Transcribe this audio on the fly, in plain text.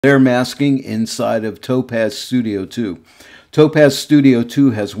Layer masking inside of Topaz Studio 2. Topaz Studio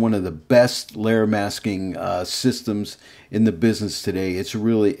 2 has one of the best layer masking systems in the business today. It's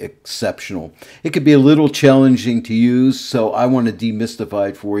really exceptional. It could be a little challenging to use, so I want to demystify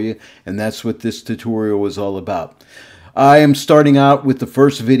it for you, and that's what this tutorial is all about. I am starting out with the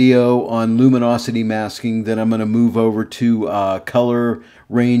first video on luminosity masking, then I'm going to move over to color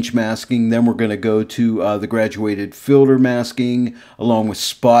range masking, then we're going to go to the graduated filter masking along with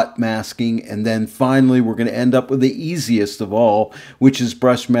spot masking, and then finally we're going to end up with the easiest of all, which is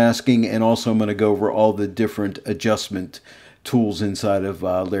brush masking, and also I'm going to go over all the different adjustment tools inside of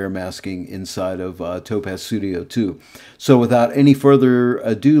layer masking inside of Topaz Studio 2. So without any further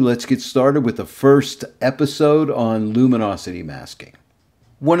ado, let's get started with the first episode on luminosity masking.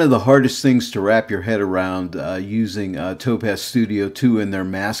 One of the hardest things to wrap your head around using Topaz Studio 2 in their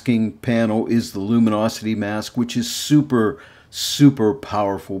masking panel is the luminosity mask, which is super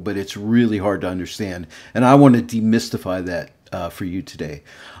powerful, but it's really hard to understand. And I want to demystify that for you today.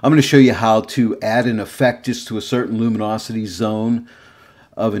 I'm going to show you how to add an effect just to a certain luminosity zone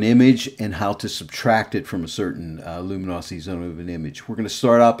of an image and how to subtract it from a certain luminosity zone of an image. We're going to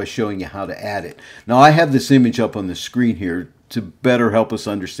start out by showing you how to add it. Now I have this image up on the screen here to better help us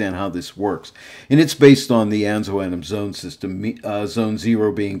understand how this works. And it's based on the Anzo zone system, zone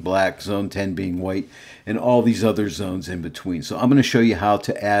 0 being black, zone 10 being white, and all these other zones in between. So I'm going to show you how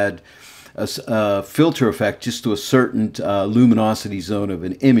to add a filter effect just to a certain luminosity zone of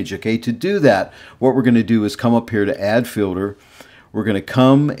an image. Okay, to do that, what we're going to do is come up here to add filter. We're going to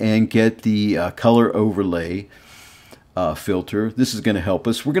come and get the color overlay filter. This is going to help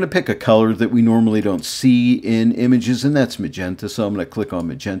us. We're going to pick a color that we normally don't see in images, and that's magenta. So I'm going to click on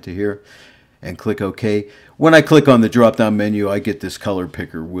magenta here and click OK. When I click on the drop down menu, I get this color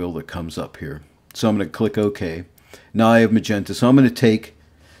picker wheel that comes up here. So I'm going to click OK. Now I have magenta, so I'm going to take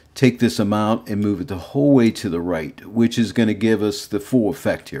this amount and move it the whole way to the right, which is going to give us the full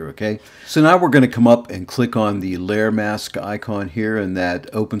effect here, okay? So now we're going to come up and click on the layer mask icon here, and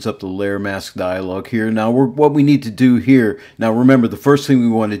that opens up the layer mask dialog here. Now what we need to do here, now remember, the first thing we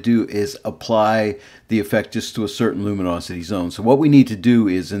want to do is apply the effect just to a certain luminosity zone. So what we need to do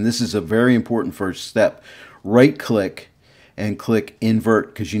is, and this is a very important first step, right click and click invert,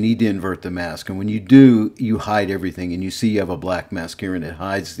 because you need to invert the mask. And when you do, you hide everything, and you see you have a black mask here and it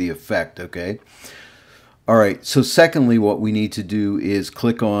hides the effect, okay? Alright, so secondly, what we need to do is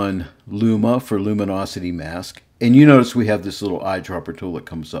click on Luma for luminosity mask. And you notice we have this little eyedropper tool that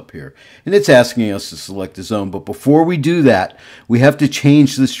comes up here. And it's asking us to select a zone. But before we do that, we have to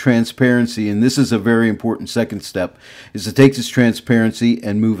change this transparency. And this is a very important second step, is to take this transparency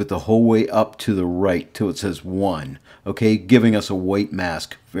and move it the whole way up to the right till it says 1. Okay, giving us a white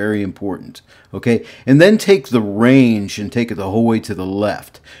mask. Very important. Okay, and then take the range and take it the whole way to the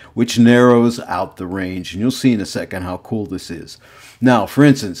left, which narrows out the range. And you'll see in a second how cool this is. Now, for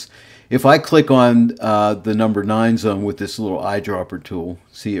instance, if I click on the number 9 zone with this little eyedropper tool,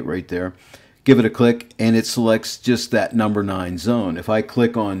 see it right there, give it a click, and it selects just that number 9 zone. If I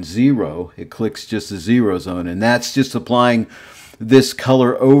click on 0, it clicks just the 0 zone, and that's just applying this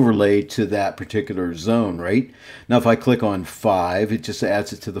color overlay to that particular zone, right? Now if I click on 5, it just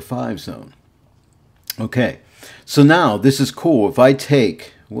adds it to the 5 zone. Okay, so now this is cool. If I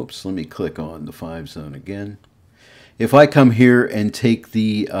take, whoops, let me click on the 5 zone again. If I come here and take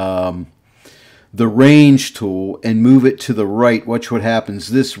the range tool and move it to the right, watch what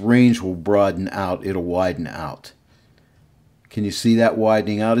happens. This range will broaden out. It'll widen out. Can you see that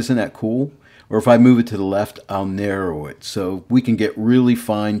widening out? Isn't that cool? Or if I move it to the left, I'll narrow it. So we can get really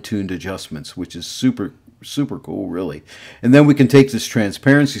fine-tuned adjustments, which is super cool, really. And then we can take this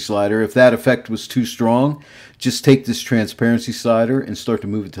transparency slider. If that effect was too strong, just take this transparency slider and start to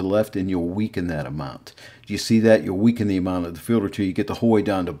move it to the left, and you'll weaken that amount. Do you see that? You'll weaken the amount of the filter till you get the whole way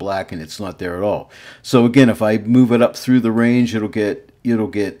down to black, and it's not there at all. So again, if I move it up through the range, it'll get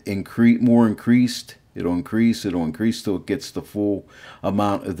more increased. It'll increase till it gets the full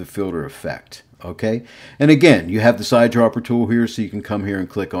amount of the filter effect. Okay, and again, you have this eyedropper tool here, so you can come here and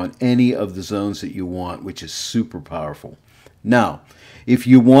click on any of the zones that you want, which is super powerful. Now, if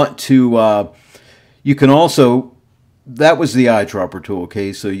you want to, you can also, that was the eyedropper tool,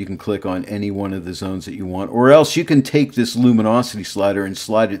 okay, so you can click on any one of the zones that you want, or else you can take this luminosity slider and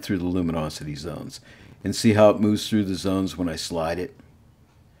slide it through the luminosity zones, and see how it moves through the zones when I slide it.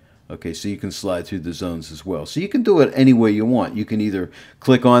 Okay, so you can slide through the zones as well. So you can do it any way you want. You can either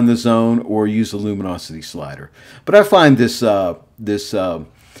click on the zone or use the luminosity slider. But I find this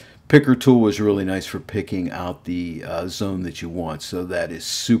Picker tool is really nice for picking out the zone that you want. So that is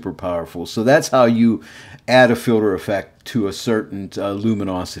super powerful. So that's how you add a filter effect to a certain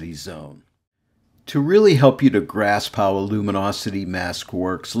luminosity zone. To really help you to grasp how a luminosity mask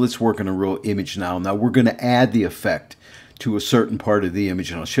works, let's work on a real image now. Now we're going to add the effect to a certain part of the image,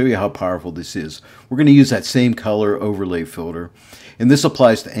 and I'll show you how powerful this is. We're going to use that same color overlay filter, and this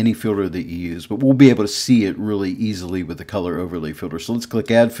applies to any filter that you use, but we'll be able to see it really easily with the color overlay filter. So let's click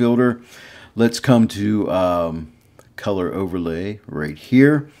Add Filter. Let's come to Color Overlay right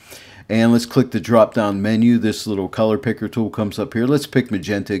here. And let's click the drop-down menu. This little color picker tool comes up here. Let's pick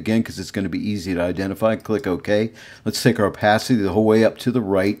magenta again because it's going to be easy to identify. Click OK. Let's take our opacity the whole way up to the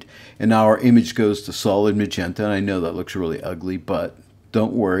right. And now our image goes to solid magenta. And I know that looks really ugly, but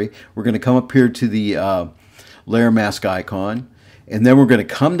don't worry. We're going to come up here to the layer mask icon. And then we're going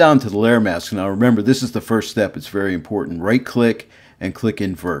to come down to the layer mask. Now remember, this is the first step. It's very important. Right-click and click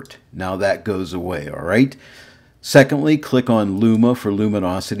Invert. Now that goes away, all right? Secondly, click on Luma for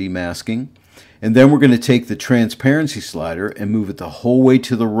luminosity masking. And then we're going to take the transparency slider and move it the whole way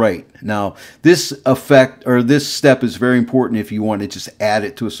to the right. Now, this effect or this step is very important if you want to just add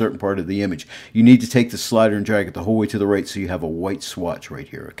it to a certain part of the image. You need to take the slider and drag it the whole way to the right so you have a white swatch right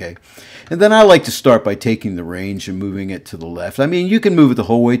here, okay? And then I like to start by taking the range and moving it to the left. I mean, you can move it the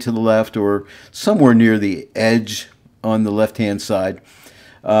whole way to the left or somewhere near the edge on the left-hand side.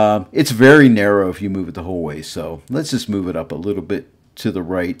 It's very narrow if you move it the whole way, so let's just move it up a little bit to the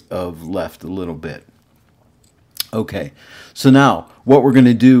right of left a little bit. Okay, so now what we're going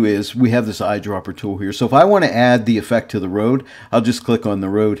to do is we have this eyedropper tool here. So if I want to add the effect to the road, I'll just click on the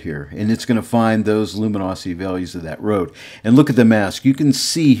road here, and it's going to find those luminosity values of that road. And look at the mask. You can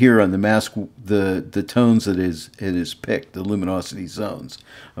see here on the mask the tones that it is picked, the luminosity zones.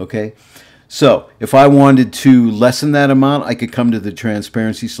 Okay. So if I wanted to lessen that amount, I could come to the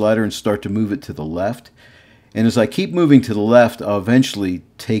transparency slider and start to move it to the left. And as I keep moving to the left, I'll eventually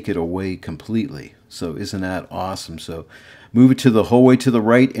take it away completely. So isn't that awesome? So move it to the whole way to the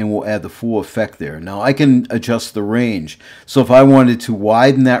right and we'll add the full effect there. Now I can adjust the range. So if I wanted to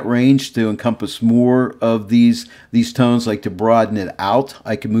widen that range to encompass more of these tones, like to broaden it out,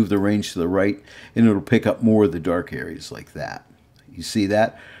 I can move the range to the right and it'll pick up more of the dark areas like that. You see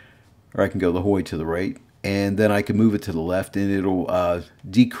that? Or I can go the whole way to the right, and then I can move it to the left, and it'll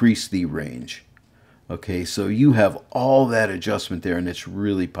decrease the range. Okay, so you have all that adjustment there, and it's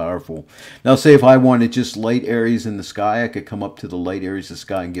really powerful. Now, say if I wanted just light areas in the sky, I could come up to the light areas of the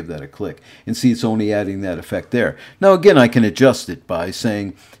sky and give that a click, and see it's only adding that effect there. Now, again, I can adjust it by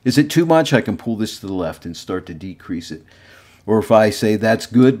saying, is it too much? I can pull this to the left and start to decrease it. Or if I say that's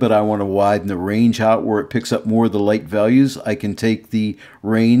good, but I want to widen the range out where it picks up more of the light values, I can take the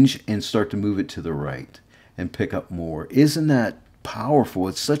range and start to move it to the right and pick up more. Isn't that powerful?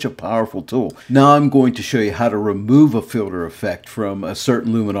 It's such a powerful tool. Now I'm going to show you how to remove a filter effect from a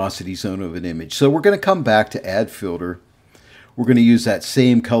certain luminosity zone of an image. So we're going to come back to Add Filter. We're going to use that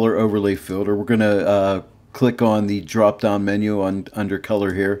same color overlay filter. We're going to click on the drop-down menu under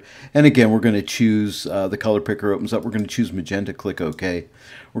color here, and again we're going to choose the color picker opens up. We're going to choose magenta, click OK.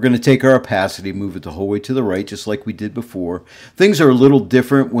 We're going to take our opacity, move it the whole way to the right just like we did before. Things are a little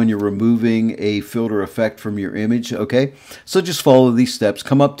different when you're removing a filter effect from your image. Okay, so just follow these steps.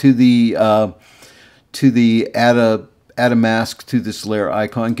 Come up to the add a mask to this layer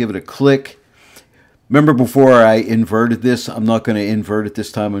icon, give it a click. Remember, before I inverted this, I'm not going to invert it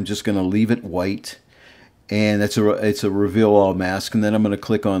this time. I'm just going to leave it white. And it's a reveal all mask, and then I'm going to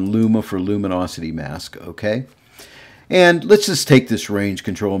click on Luma for luminosity mask, okay? And let's just take this range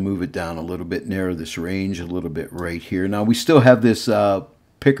control and move it down a little bit, narrow this range a little bit right here. Now we still have this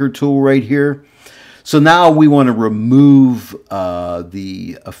picker tool right here. So now we want to remove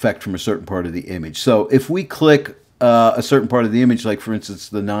the effect from a certain part of the image. So if we click a certain part of the image, like for instance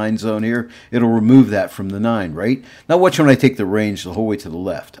the 9 zone here, it'll remove that from the 9, right? Now watch when I take the range the whole way to the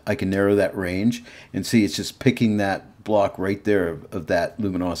left. I can narrow that range and see it's just picking that block right there of that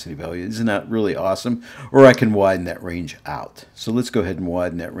luminosity value. Isn't that really awesome? Or I can widen that range out. So let's go ahead and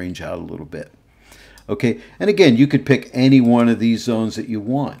widen that range out a little bit. Okay, and again, you could pick any one of these zones that you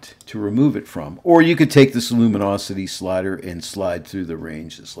want to remove it from. Or you could take this luminosity slider and slide through the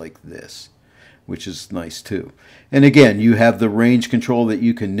ranges like this, which is nice too. And again, you have the range control that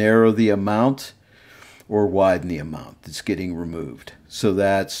you can narrow the amount or widen the amount that's getting removed. So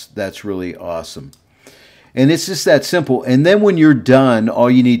that's really awesome. And it's just that simple. And then when you're done, all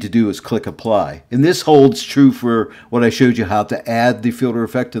you need to do is click Apply. And this holds true for what I showed you how to add the filter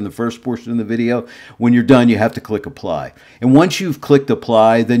effect in the first portion of the video. When you're done, you have to click Apply. And once you've clicked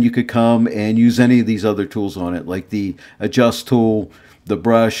Apply, then you could come and use any of these other tools on it, like the Adjust tool, the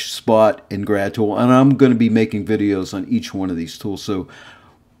brush, spot, and grad tool. And I'm going to be making videos on each one of these tools. So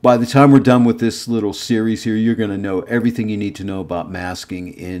by the time we're done with this little series here, you're going to know everything you need to know about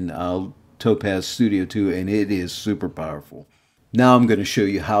masking in Topaz Studio 2, and it is super powerful. Now I'm going to show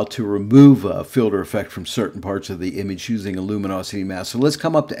you how to remove a filter effect from certain parts of the image using a luminosity mask. So let's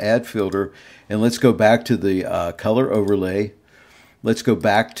come up to Add Filter, and let's go back to the color overlay. Let's go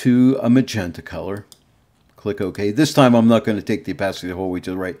back to a magenta color. Click OK. This time I'm not going to take the opacity the whole way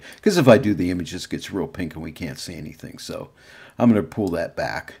to the right, because if I do, the image just gets real pink and we can't see anything. So I'm going to pull that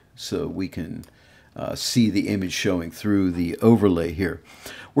back so we can see the image showing through the overlay here.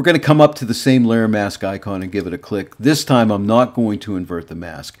 We're going to come up to the same layer mask icon and give it a click. This time I'm not going to invert the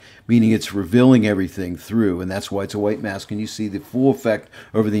mask, meaning it's revealing everything through, and that's why it's a white mask and you see the full effect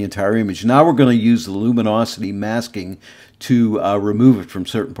over the entire image. Now we're going to use the luminosity masking to remove it from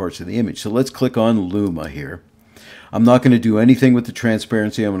certain parts of the image. So let's click on Luma here. I'm not going to do anything with the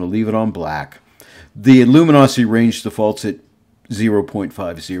transparency. I'm going to leave it on black. The luminosity range defaults at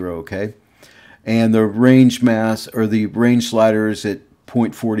 0.50, okay? And the range mask, or the range slider, is at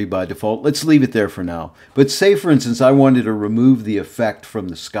 0.40 by default. Let's leave it there for now. But say, for instance, I wanted to remove the effect from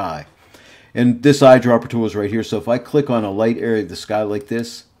the sky. And this eyedropper tool is right here. So if I click on a light area of the sky like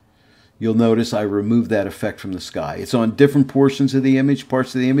this, you'll notice I remove that effect from the sky. It's on different portions of the image,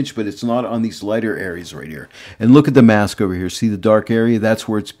 parts of the image, but it's not on these lighter areas right here. And look at the mask over here. See the dark area? That's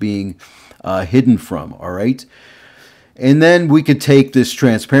where it's being hidden from, all right? And then we could take this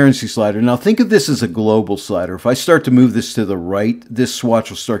transparency slider. Now think of this as a global slider. If I start to move this to the right, this swatch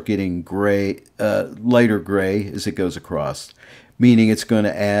will start getting gray, lighter gray as it goes across, meaning it's going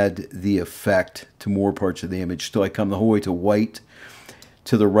to add the effect to more parts of the image. So I come the whole way to white,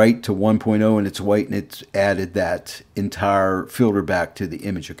 to the right to 1.0, and it's white, and it's added that entire filter back to the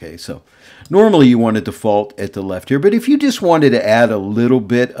image. Okay, so normally you want to default at the left here, but if you just wanted to add a little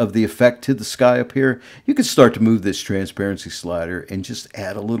bit of the effect to the sky up here, you could start to move this transparency slider and just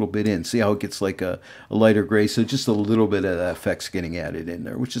add a little bit in. See how it gets like a lighter gray? So just a little bit of that effect's getting added in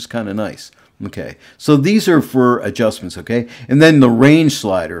there, which is kind of nice. Okay, so these are for adjustments, okay? And then the range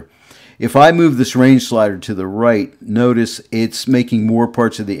slider. If I move this range slider to the right, notice it's making more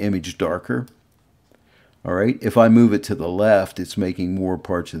parts of the image darker. All right. If I move it to the left, it's making more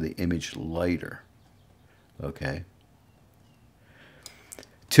parts of the image lighter. Okay.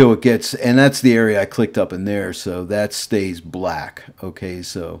 Till it gets, and that's the area I clicked up in there, so that stays black. Okay,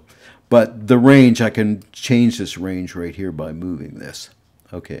 so, but the range, I can change this range right here by moving this.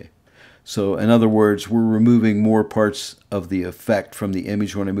 Okay. So in other words, we're removing more parts of the effect from the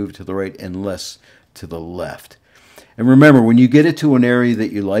image when I move it to the right and less to the left. And remember, when you get it to an area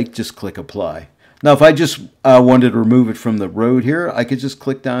that you like, just click Apply. Now, if I just wanted to remove it from the road here, I could just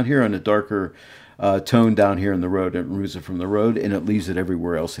click down here on a darker tone down here in the road, and it removes it from the road, and it leaves it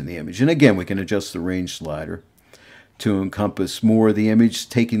everywhere else in the image. And again, we can adjust the range slider to encompass more of the image,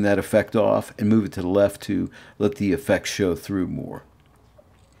 taking that effect off, and move it to the left to let the effect show through more.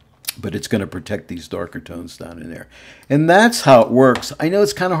 But it's going to protect these darker tones down in there. And that's how it works. I know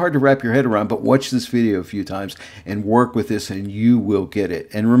it's kind of hard to wrap your head around, but watch this video a few times and work with this and you will get it.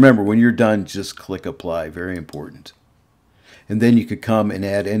 And remember, when you're done, just click Apply. Very important. And then you could come and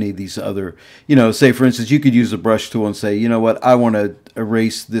add any of these other, you know, say for instance, you could use the brush tool and say, you know what, I want to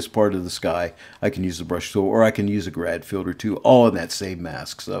erase this part of the sky. I can use the brush tool, or I can use a grad filter too, all in that same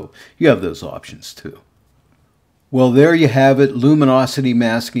mask. So you have those options too. Well, there you have it, luminosity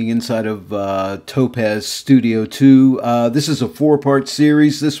masking inside of Topaz Studio 2. This is a 4-part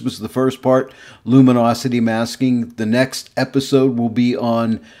series. This was the first part, luminosity masking. The next episode will be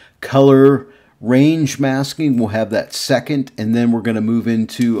on color range masking. We'll have that second, and then we're going to move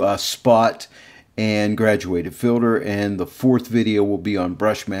into spot and graduated filter. And the 4th video will be on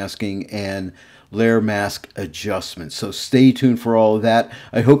brush masking and layer mask adjustments. So stay tuned for all of that.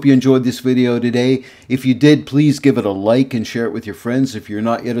 I hope you enjoyed this video today. If you did, please give it a like and share it with your friends. If you're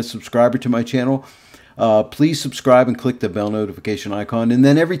not yet a subscriber to my channel, please subscribe and click the bell notification icon. And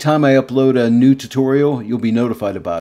then every time I upload a new tutorial, you'll be notified about it.